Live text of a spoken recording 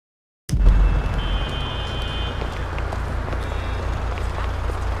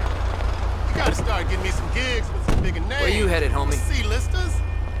get me some gigs with some bigger names. Where you headed, homie? C-listers?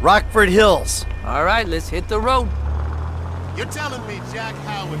 Rockford Hills. All right, let's hit the road. You're telling me Jack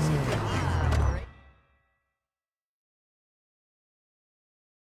Howard's a good user?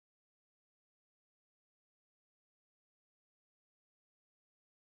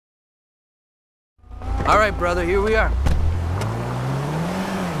 All right, brother, here we are.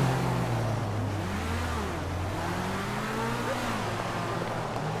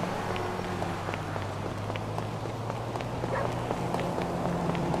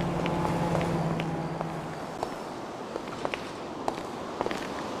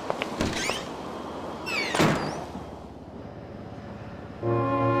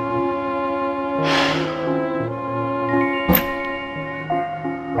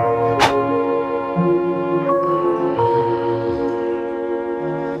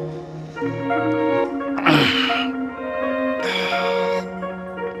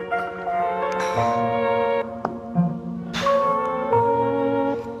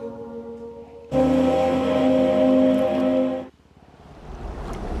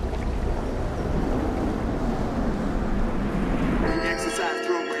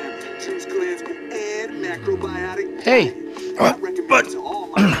 Hey.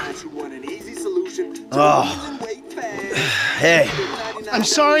 Hey. I'm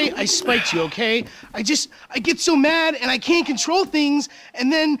sorry I spiked you, okay? I get so mad and I can't control things,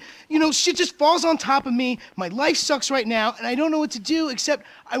 and then, you know, shit just falls on top of me. My life sucks right now, and I don't know what to do except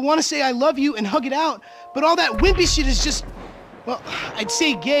I want to say I love you and hug it out, but all that wimpy shit is just, well, I'd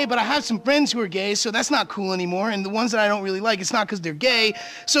say gay, but I have some friends who are gay, so that's not cool anymore, and the ones that I don't really like, it's not because they're gay,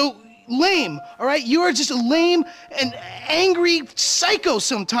 so lame, all right? You are just a lame and angry psycho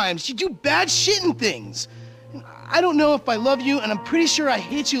sometimes. You do bad shit and things. I don't know if I love you, and I'm pretty sure I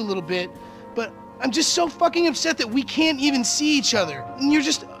hate you a little bit, but I'm just so fucking upset that we can't even see each other. And you're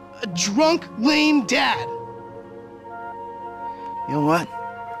just a drunk, lame dad. You know what?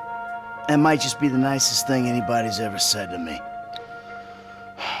 That might just be the nicest thing anybody's ever said to me.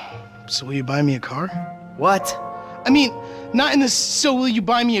 So will you buy me a car? What? I mean, not in the so will you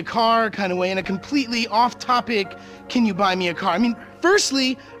buy me a car kind of way, in a completely off-topic, can you buy me a car? I mean,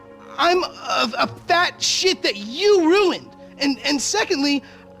 firstly, I'm a fat shit that you ruined. And secondly,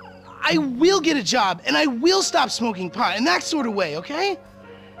 I will get a job, and I will stop smoking pot, in that sort of way, okay?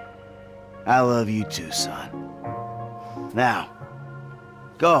 I love you too, son. Now,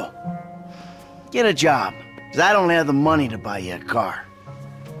 go. Get a job, because I don't have the money to buy you a car.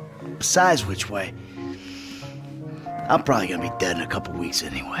 Besides which way, I'm probably gonna be dead in a couple weeks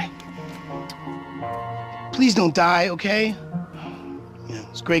anyway. Please don't die, okay? Yeah,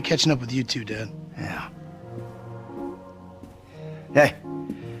 it's great catching up with you too, Dad. Yeah. Hey,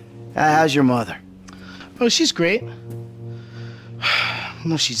 how's your mother? Oh, she's great.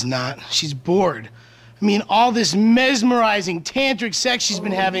 No, she's not. She's bored. I mean, all this mesmerizing tantric sex she's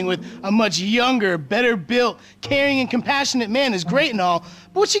been having with a much younger, better built, caring and compassionate man is great and all,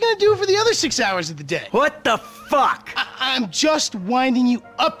 but what's she gonna do for the other 6 hours of the day? What the fuck? I'm just winding you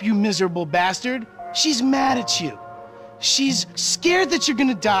up, you miserable bastard. She's mad at you. She's scared that you're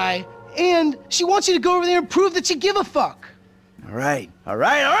gonna die, and she wants you to go over there and prove that you give a fuck. All right.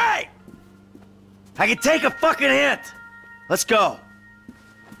 I can take a fucking hint. Let's go.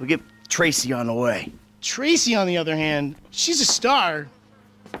 We'll get Tracy on the way. Tracy, on the other hand, she's a star.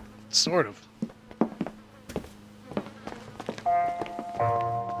 Sort of.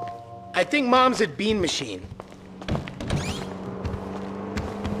 I think Mom's at Bean Machine.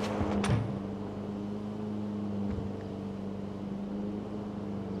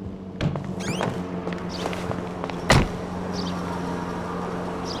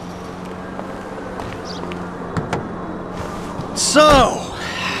 So,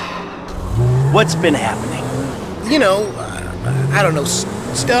 what's been happening? You know, I don't know,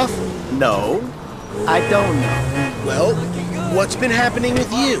 stuff? No, I don't know. Well, what's been happening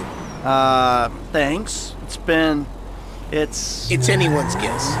with you? Thanks. It's anyone's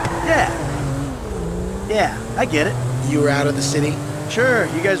guess. Yeah, I get it. You were out of the city? Sure,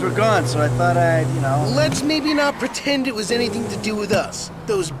 you guys were gone, so I thought I'd, Let's maybe not pretend it was anything to do with us.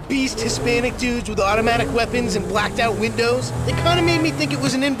 Those beast Hispanic dudes with automatic weapons and blacked out windows, they kind of made me think it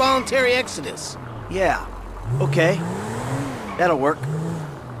was an involuntary exodus. Yeah, okay. That'll work.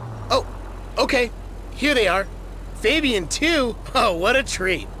 Oh, okay. Here they are. Fabien, too? Oh, what a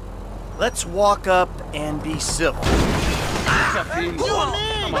treat. Let's walk up and be civil.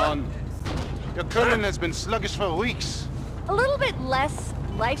 Come on. Your curling has been sluggish for weeks. A little bit less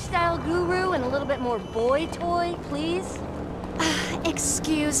lifestyle guru and a little bit more boy toy, please.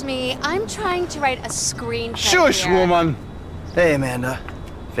 Excuse me, I'm trying to write a screenplay Shush, here. woman. Hey, Amanda.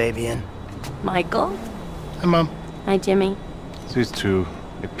 Fabien. Michael? Hi, Mom. Hi, Jimmy. These two,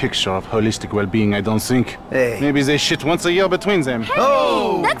 a picture of holistic well-being, I don't think. Hey. Maybe they shit once a year between them.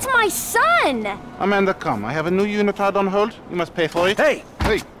 Oh! That's my son! Amanda, come. I have a new unitard on hold. You must pay for it. Hey!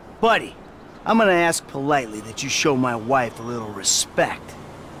 Hey! Buddy, I'm gonna ask politely that you show my wife a little respect.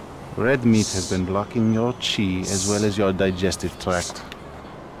 Red meat has been blocking your chi as well as your digestive tract.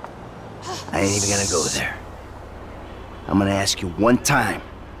 I ain't even gonna go there. I'm gonna ask you one time,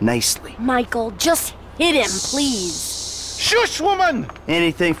 nicely. Michael, just hit him, please. Shush, woman!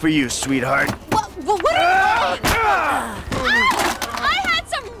 Anything for you, sweetheart. What are you doing? I had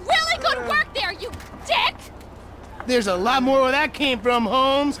some really good work there, you dick! There's a lot more where that came from,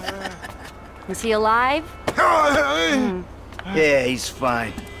 Holmes. Is he alive? Yeah, he's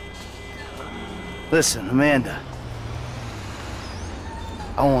fine. Listen, Amanda.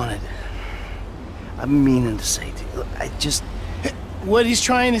 I've been meaning to say to you, look, What he's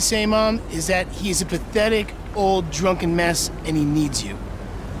trying to say, Mom, is that he's a pathetic, old, drunken mess, and he needs you.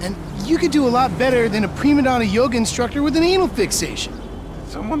 And you could do a lot better than a prima donna yoga instructor with an anal fixation.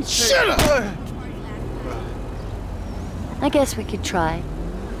 Someone Shut up! I guess we could try.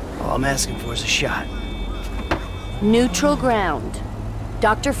 All I'm asking for is a shot. Neutral ground.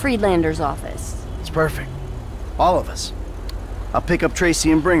 Dr. Friedlander's office. It's perfect. All of us. I'll pick up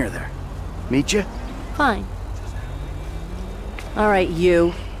Tracy and bring her there. Meet you? Fine. All right,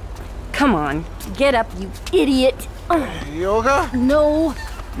 you. Come on, get up, you idiot. Yoga? No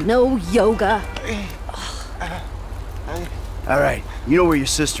yoga. All right. You know where your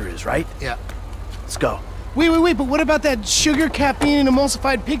sister is, right? Yeah. Let's go. Wait, but what about that sugar, caffeine, and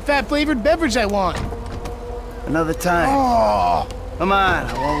emulsified pig fat flavored beverage I want? Another time. Oh! Come on,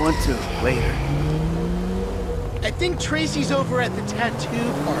 I want one too. Later. I think Tracy's over at the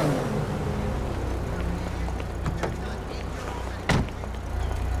tattoo parlor.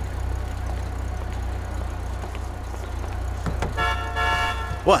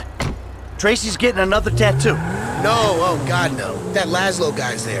 What? Tracy's getting another tattoo. No, oh God, no. That Laszlo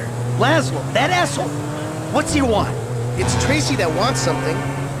guy's there. Laszlo, that asshole. What's he want? It's Tracy that wants something.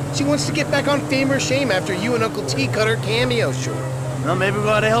 She wants to get back on Fame or Shame after you and Uncle T cut her cameo short. Well, maybe we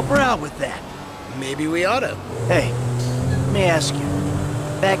ought to help her out with that. Maybe we oughta. Hey, let me ask you.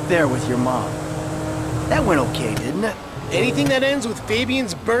 Back there with your mom. That went okay, didn't it? Anything that ends with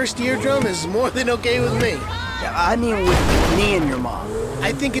Fabian's burst eardrum is more than okay with me. Yeah, I mean with me and your mom.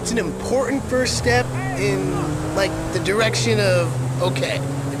 I think it's an important first step in, like, the direction of okay,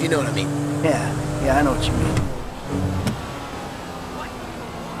 if you know what I mean. Yeah, I know what you mean.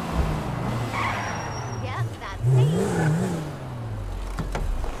 Yes, that's me.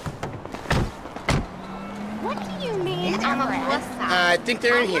 What do you mean, Everett? I think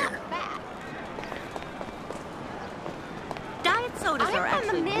they're in here. Diet sodas are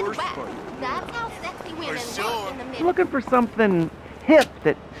actually worse for you. That's how sexy women look in the I'm looking for something hip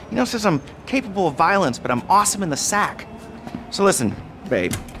that, says I'm capable of violence, but I'm awesome in the sack. So listen,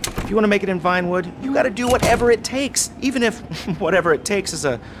 babe, if you want to make it in Vinewood, you got to do whatever it takes, even if whatever it takes is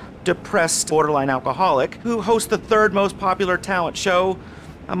a depressed borderline alcoholic who hosts the third most popular talent show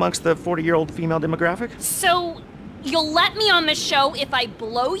amongst the 40-year-old female demographic. So, you'll let me on the show if I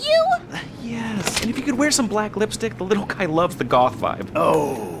blow you? Yes, and if you could wear some black lipstick, the little guy loves the goth vibe.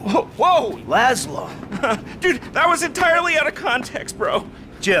 Oh. Whoa! Laszlo. Dude, that was entirely out of context, bro.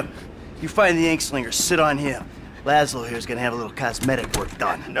 Jim, you find the ink slinger, sit on him. Laszlo here's gonna have a little cosmetic work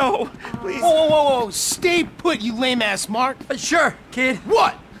done. No, please. Whoa, stay put, you lame-ass Mark. Sure, kid.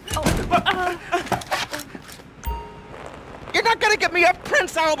 What? You're not gonna get me up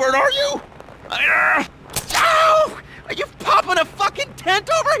Prince Albert, are you? Ow! Are you popping a fucking tent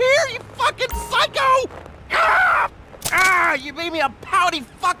over here, you fucking psycho? You made me a pouty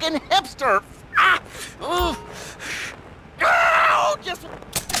fucking hipster. Ow! Just...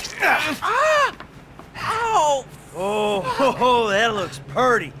 Ow! Oh, that looks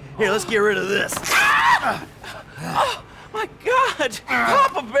purty. Here, let's get rid of this. Oh, my God!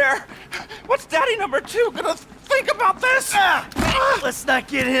 Papa Bear! What's Daddy number 2 gonna think about this? Let's not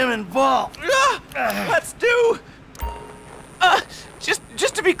get him involved. Let's do...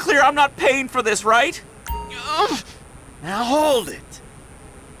 just to be clear, I'm not paying for this, right? Now hold it.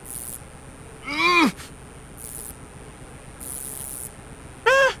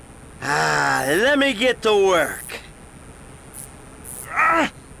 Let me get to work.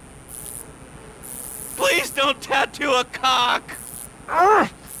 Please don't tattoo a cock. How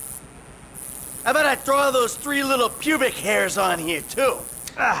about I draw those 3 little pubic hairs on here, too?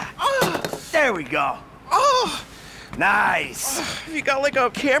 There we go. Oh, Nice. You got like a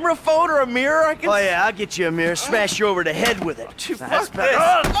camera phone or a mirror I can... Oh yeah, I'll get you a mirror. Smash you over the head with it. Fuck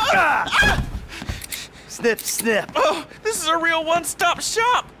this. Snip, snip. Oh, this is a real one-stop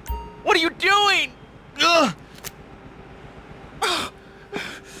shop. What are you doing? Ugh. Oh,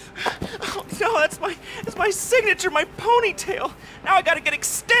 no, that's my signature, my ponytail. Now I gotta get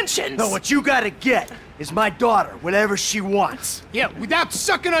extensions. No, what you gotta get is my daughter, whatever she wants. Yeah, without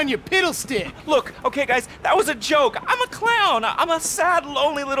sucking on your piddle stick. Look, okay, guys, that was a joke. I'm a clown. I'm a sad,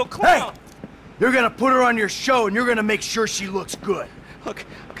 lonely little clown. Hey, you're gonna put her on your show, and you're gonna make sure she looks good. Look,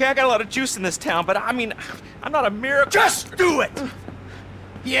 okay, I got a lot of juice in this town, but I mean, I'm not a miracle. Just do it!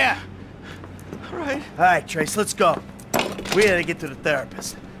 Yeah. All right. All right, Trace, let's go. We gotta get to the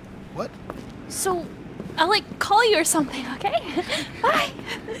therapist. What? So, I'll like call you or something, okay? Bye.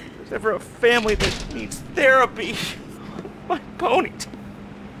 If there's ever a family that needs therapy, my ponytail.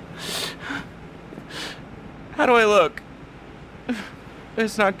 How do I look?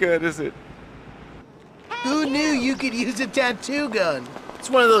 It's not good, is it? Who knew you could use a tattoo gun? It's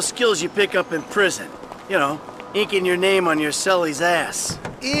one of those skills you pick up in prison. You know, inking your name on your cellie's ass.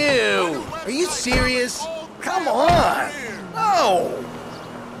 Ew! Are you serious? Come on! No!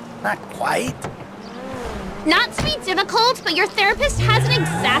 Not quite. Not to be difficult, but your therapist hasn't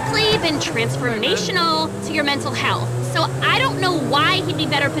exactly been transformational to your mental health. So I don't know why he'd be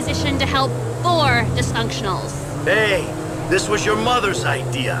better positioned to help for dysfunctionals. Hey, this was your mother's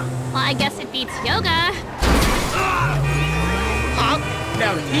idea. Well, I guess it beats yoga. Huh?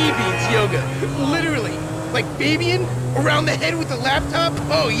 Now he beats yoga. Literally. Like Fabien? Around the head with the laptop?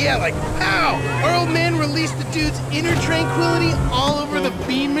 Oh yeah, like pow! Our old man released the dude's inner tranquility all over the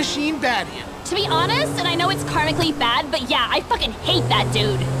bean machine patio. To be honest, and I know it's karmically bad, but yeah, I fucking hate that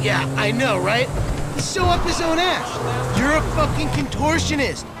dude. Yeah, I know, right? He's so up his own ass. You're a fucking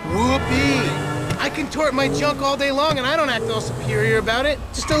contortionist. Whoopee. I contort my junk all day long and I don't act all superior about it.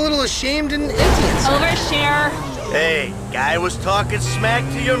 Just a little ashamed and empty inside. Overshare. Hey, guy was talking smack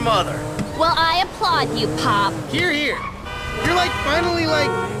to your mother. Well, I applaud you, Pop. Here. You're like finally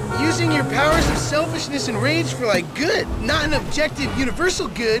using your powers of selfishness and rage for like good. Not an objective universal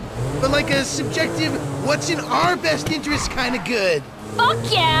good, but like a subjective what's in our best interest kind of good. Fuck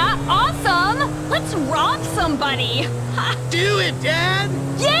yeah, awesome. Let's rob somebody. Ha. Do it, Dad.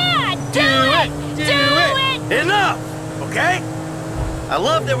 Yeah, do it. Do it. Enough, okay? I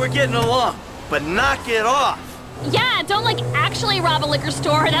love that we're getting along, but knock it off. Yeah, don't like actually rob a liquor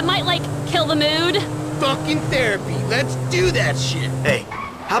store. That might like kill the mood. Fucking therapy. Let's do that shit. Hey,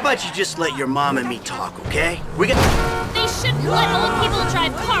 how about you just let your mom and me talk, okay? They shouldn't let old people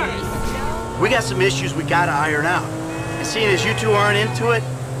drive cars. We got some issues we gotta iron out. And seeing as you two aren't into it,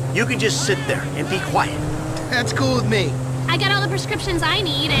 you can just sit there and be quiet. That's cool with me. I got all the prescriptions I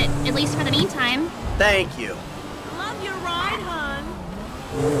need, at least for the meantime. Thank you. Love your ride, hon.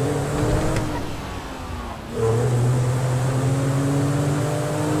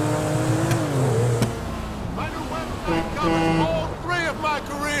 My new weapon covers all 3 of my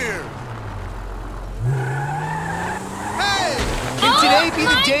careers. Hey! Can today be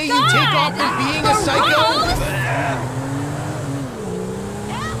the day you take off from being a psycho?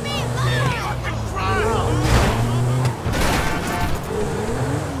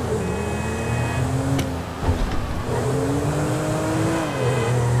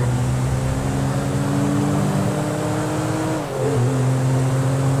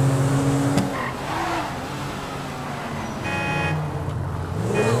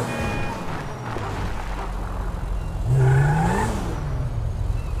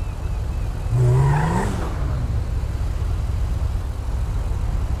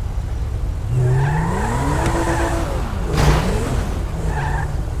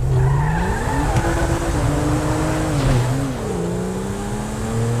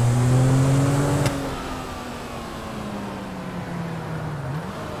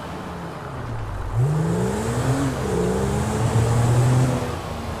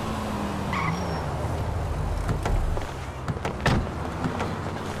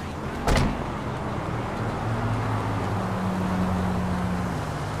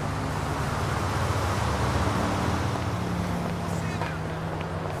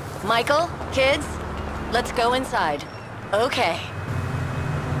 Michael, kids, let's go inside. Okay.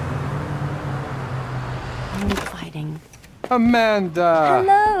 I'm fighting. Amanda!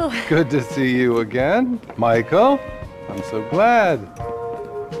 Hello! Good to see you again. Michael, I'm so glad.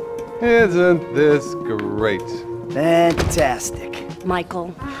 Isn't this great? Fantastic.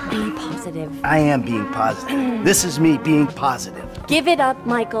 Michael, be positive. I am being positive. This is me being positive. Give it up,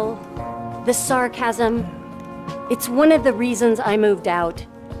 Michael. The sarcasm. It's one of the reasons I moved out.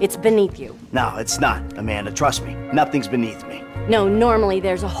 It's beneath you. No, it's not, Amanda. Trust me. Nothing's beneath me. No, normally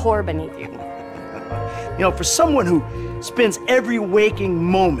there's a whore beneath you. You know, for someone who spends every waking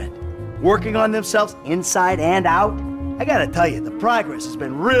moment working on themselves inside and out, I gotta tell you, the progress has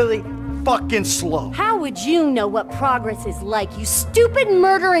been really fucking slow. How would you know what progress is like, you stupid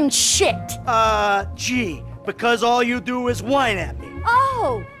murdering shit? Gee, because all you do is whine at me.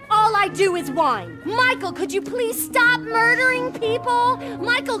 Oh, all I do is whine. Michael, could you please stop murdering people?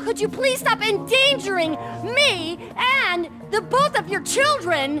 Michael, could you please stop endangering me and the both of your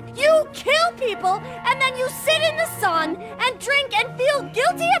children? You kill people and then you sit in the sun and drink and feel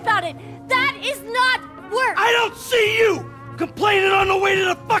guilty about it. That is not work. I don't see you complaining on the way to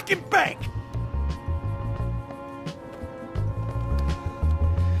the fucking bank.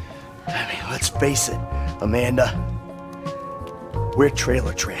 I mean, let's face it, Amanda. We're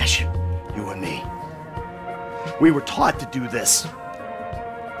trailer trash, you and me. We were taught to do this.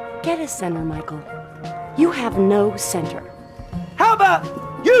 Get a center, Michael. You have no center. How about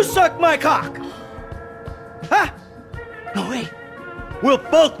you suck my cock? Huh? No, wait. We'll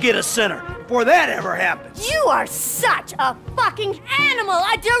both get a center before that ever happens. You are such a fucking animal,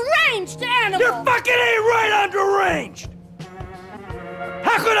 a deranged animal. You're fucking ain't right on deranged.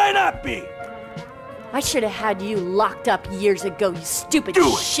 How could I not be? I should have had you locked up years ago, you stupid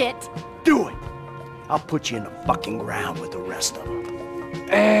shit. Do it. I'll put you in the fucking ground with the rest of them.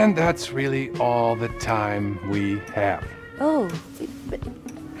 And that's really all the time we have. Oh, but...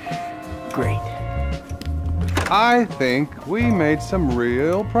 Great. I think we made some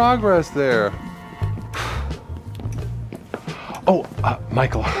real progress there. Oh,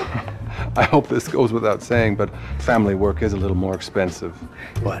 Michael, I hope this goes without saying, but family work is a little more expensive.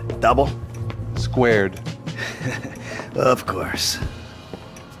 What, double? Squared. Of course.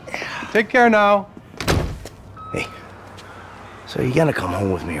 Take care now. Hey, so you gonna come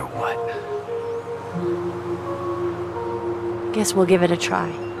home with me or what? Guess we'll give it a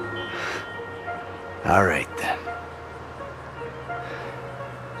try. All right, then.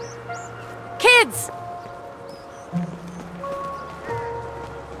 Kids!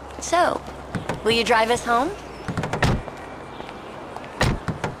 So, will you drive us home?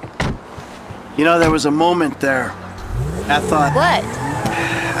 You know, there was a moment there. I thought... What?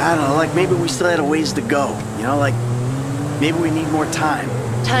 I don't know, like maybe we still had a ways to go. You know, like maybe we need more time.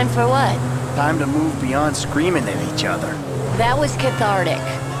 Time for what? Time to move beyond screaming at each other. That was cathartic.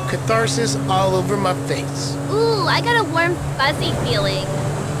 Catharsis all over my face. Ooh, I got a warm, fuzzy feeling.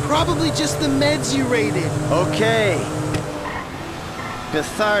 Probably just the meds you raided. Okay.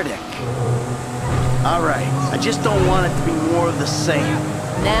 Cathartic. All right. I just don't want it to be more of the same.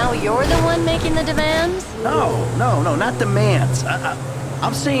 Now you're the one making the demands? No, not demands.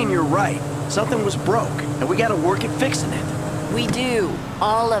 I'm saying you're right. Something was broke, and we gotta work at fixing it. We do.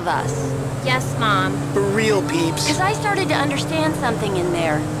 All of us. Yes, Mom. For real, peeps. Because I started to understand something in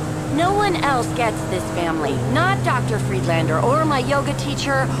there. No one else gets this family. Not Dr. Friedlander, or my yoga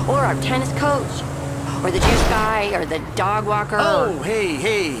teacher, or our tennis coach, or the juice guy, or the dog walker. Oh,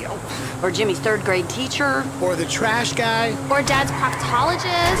 hey. Or Jimmy's third grade teacher. Or the trash guy. Or Dad's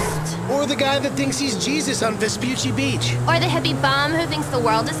proctologist. Or the guy that thinks he's Jesus on Vespucci Beach. Or the hippie bum who thinks the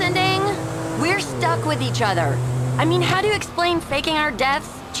world is ending. We're stuck with each other. I mean, how do you explain faking our deaths,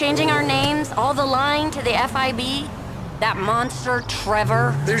 changing our names, all the lying to the FIB? That monster,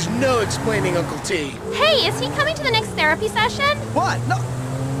 Trevor? There's no explaining Uncle T. Hey, is he coming to the next therapy session? What?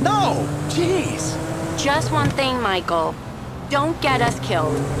 No. Jeez. Just one thing, Michael. Don't get us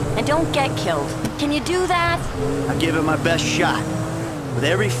killed. And don't get killed. Can you do that? I'll give it my best shot. With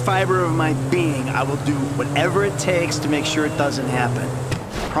every fiber of my being, I will do whatever it takes to make sure it doesn't happen.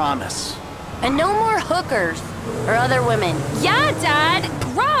 Promise. And no more hookers. Or other women. Yeah, Dad.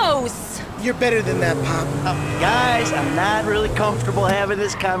 Gross. You're better than that, Pop. Guys, I'm not really comfortable having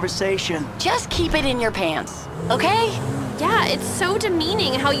this conversation. Just keep it in your pants, okay? Yeah, it's so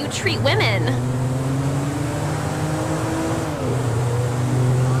demeaning how you treat women.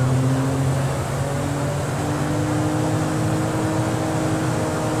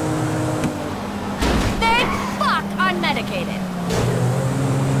 Thank fuck I'm medicated.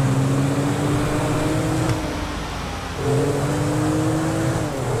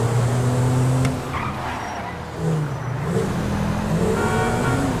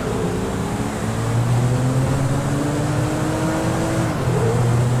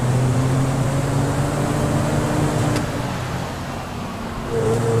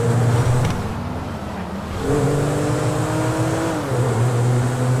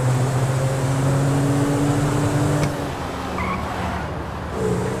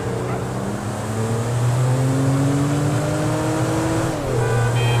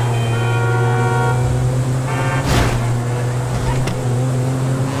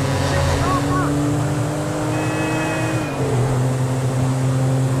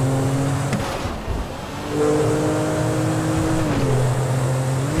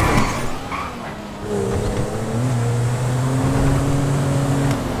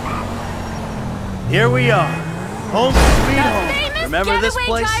 Here we are. Home sweet home. Famous Remember this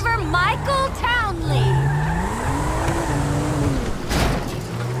getaway place? driver Michael Townley.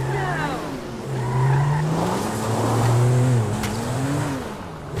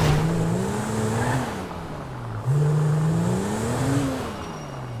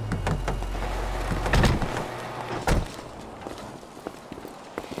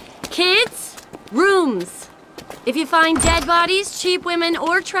 Kids, rooms. If you find dead bodies, cheap women,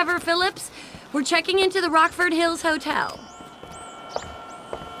 or Trevor Phillips, we're checking into the Rockford Hills Hotel.